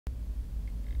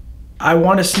I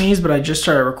want to sneeze, but I just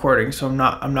started recording, so I'm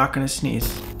not gonna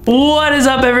sneeze. What is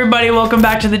up, everybody? Welcome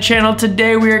back to the channel.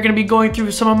 Today we are going to be going through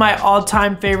some of my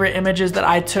all-time favorite images that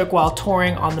I took while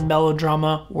touring on the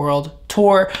Melodrama World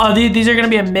Tour. These are going to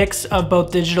be a mix of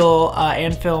both digital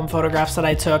and film photographs that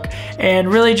I took,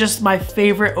 and really just my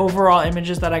favorite overall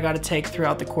images that I got to take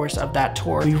throughout the course of that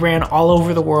tour. We ran all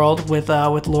over the world with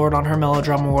Lorde on her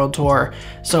Melodrama World Tour,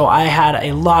 so I had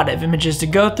a lot of images to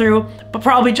go through, but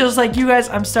probably just like you guys,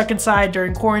 I'm stuck inside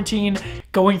during quarantine,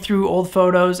 going through old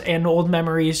photos and old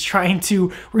memories, trying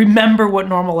to remember what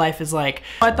normal life is like.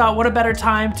 I thought, what a better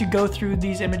time to go through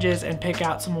these images and pick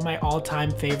out some of my all-time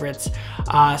favorites.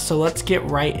 So let's get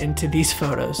right into these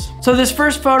photos. So this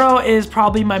first photo is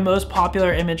probably my most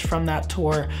popular image from that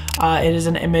tour. It is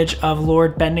an image of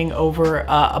Lorde bending over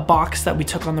a box that we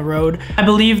took on the road. I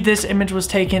believe this image was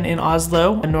taken in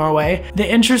Oslo, in Norway. The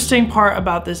interesting part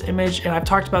about this image, and I've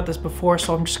talked about this before,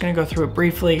 so I'm just gonna go through it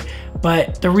briefly,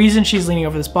 but the reason she's leaning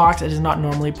over this box, it is not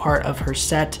normally part of her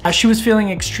set. She was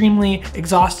feeling extremely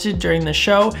exhausted during the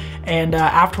show, and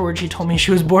afterwards she told me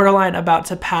she was borderline about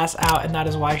to pass out, and that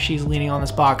is why she's leaning on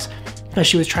this box, because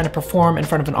she was trying to perform in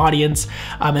front of an audience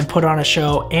and put on a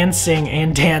show and sing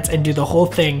and dance and do the whole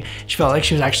thing. She felt like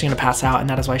she was actually gonna pass out, and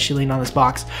that is why she leaned on this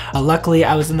box. Luckily,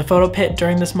 I was in the photo pit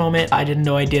during this moment. I had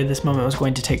no idea this moment was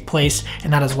going to take place,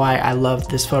 and that is why I love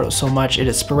this photo so much. It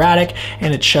is sporadic,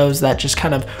 and it shows that just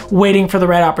kind of waiting for the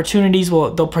right opportunities,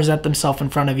 they'll present themselves in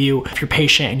front of you if you're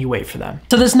patient and you wait for them.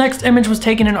 So this next image was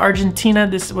taken in Argentina.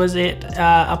 This was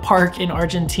a park in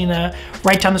Argentina,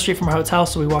 right down the street from our hotel,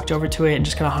 so we walked over to it and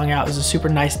just kind of hung out. It was a super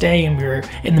nice day, and we were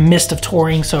in the midst of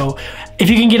touring, so if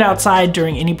you can get outside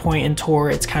during any point in tour,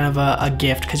 it's kind of a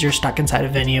gift because you're stuck inside a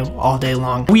venue all day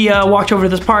long. We walked over to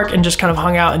this park and just kind of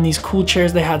hung out in these cool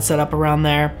chairs they had set up around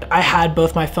there. I had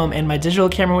both my film and my digital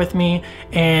camera with me,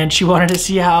 and she wanted to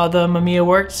see how the Mamiya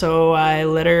worked, so I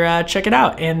let her check it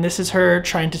out, and this is her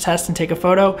trying to test and take a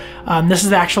photo. This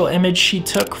is the actual image she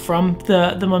took from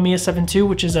the Mamiya 7 II,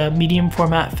 which is a medium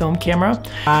format film camera.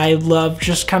 I love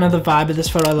just kind of the vibe of this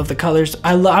photo. I love the colors.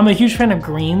 I'm a huge fan of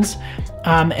greens,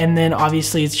 and then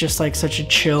obviously it's just like such a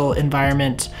chill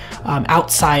environment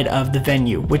outside of the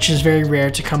venue, which is very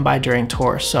rare to come by during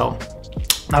tour, so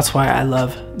that's why I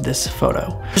love this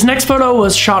photo. This next photo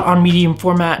was shot on medium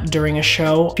format during a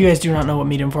show. If you guys do not know what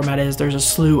medium format is, there's a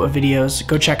slew of videos.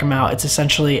 Go check them out. It's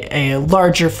essentially a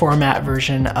larger format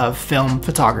version of film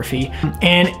photography.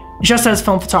 And just as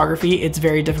film photography, it's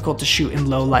very difficult to shoot in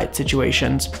low light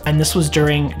situations. And this was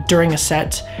during a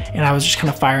set, and I was just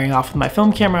kind of firing off with my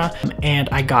film camera, and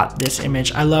I got this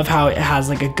image. I love how it has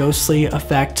like a ghostly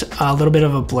effect, a little bit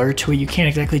of a blur to it. You can't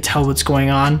exactly tell what's going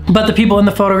on, but the people in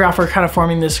the photograph are kind of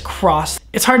forming this cross.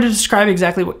 It's hard to describe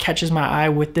exactly what catches my eye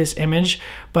with this image,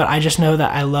 but I just know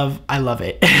that I love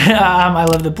it. I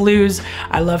love the blues.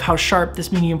 I love how sharp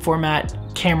this medium format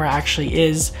camera actually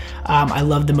is. I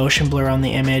love the motion blur on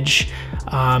the image.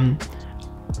 Kind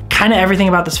of everything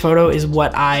about this photo is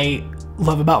what I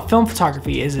love about film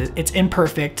photography. Is it's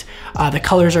imperfect, the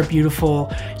colors are beautiful,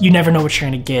 you never know what you're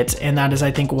gonna get, and that is,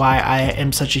 I think, why I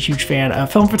am such a huge fan of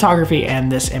film photography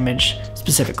and this image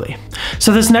specifically.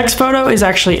 So this next photo is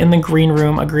actually in the green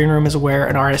room. A green room is where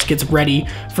an artist gets ready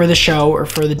for the show or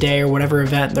for the day or whatever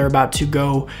event they're about to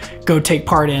go take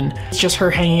part in. It's just her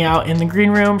hanging out in the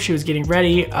green room. She was getting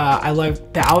ready. I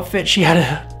love the outfit. She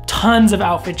had tons of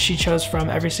outfits she chose from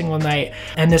every single night,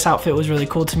 and this outfit was really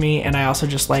cool to me, and I also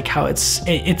just like how it's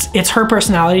her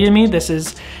personality to me. This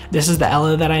is the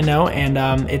Ella that I know, and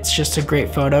it's just a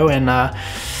great photo, and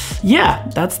yeah,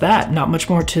 that's that. Not much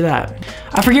more to that.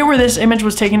 I forget where this image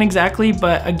was taken exactly,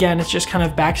 but again, it's just kind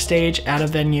of backstage at a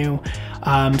venue.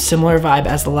 Similar vibe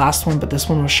as the last one, but this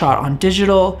one was shot on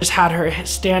digital. Just had her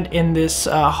stand in this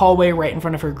hallway right in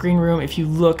front of her green room. If you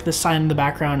look, the sign in the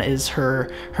background is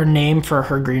her name for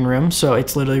her green room, so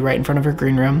it's literally right in front of her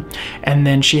green room. And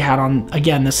then she had on,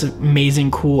 again, this amazing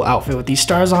cool outfit with these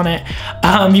stars on it.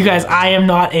 You guys, I am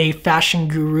not a fashion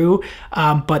guru,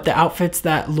 but the outfits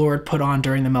that Lorde put on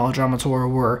during the Melodrama tour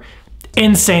were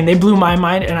insane. They blew my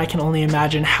mind, and I can only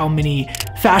imagine how many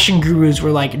fashion gurus were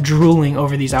like drooling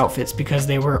over these outfits because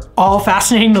they were all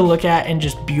fascinating to look at and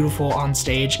just beautiful on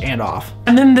stage and off.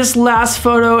 And then this last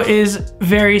photo is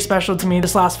very special to me.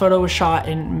 This last photo was shot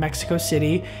in Mexico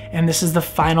City, and this is the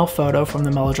final photo from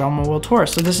the Melodrama World Tour.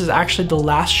 So this is actually the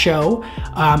last show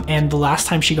and the last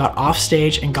time she got off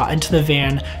stage and got into the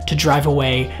van to drive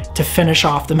away to finish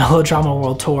off the Melodrama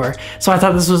World Tour. So I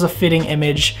thought this was a fitting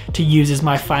image to use as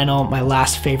my my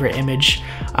last favorite image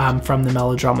from the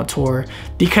Melodrama tour,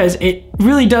 because it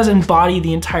really does embody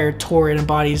the entire tour. It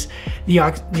embodies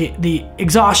the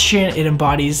exhaustion. It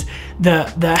embodies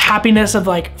the happiness of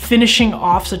like finishing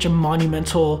off such a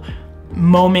monumental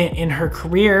moment in her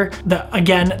career.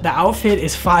 Again, the outfit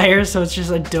is fire, so it's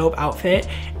just a dope outfit.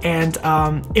 And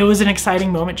it was an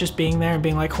exciting moment just being there and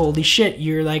being like, holy shit,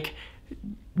 you're like,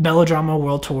 Melodrama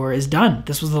World Tour is done.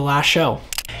 This was the last show.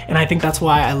 And I think that's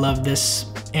why I love this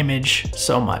image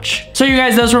so much. So you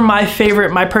guys, those were my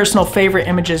personal favorite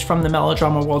images from the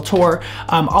Melodrama World Tour.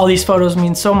 All these photos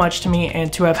mean so much to me,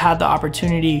 and to have had the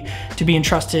opportunity to be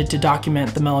entrusted to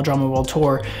document the Melodrama World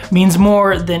Tour means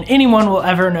more than anyone will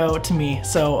ever know to me.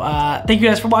 So thank you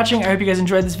guys for watching. I hope you guys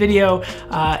enjoyed this video.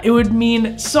 It would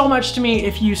mean so much to me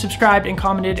if you subscribed and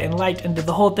commented and liked and did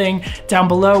the whole thing down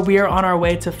below. We are on our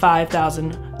way to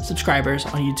 5,000 subscribers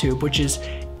on YouTube, which is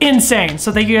insane.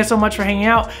 So thank you guys so much for hanging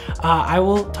out. I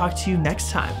will talk to you next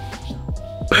time.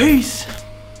 Peace.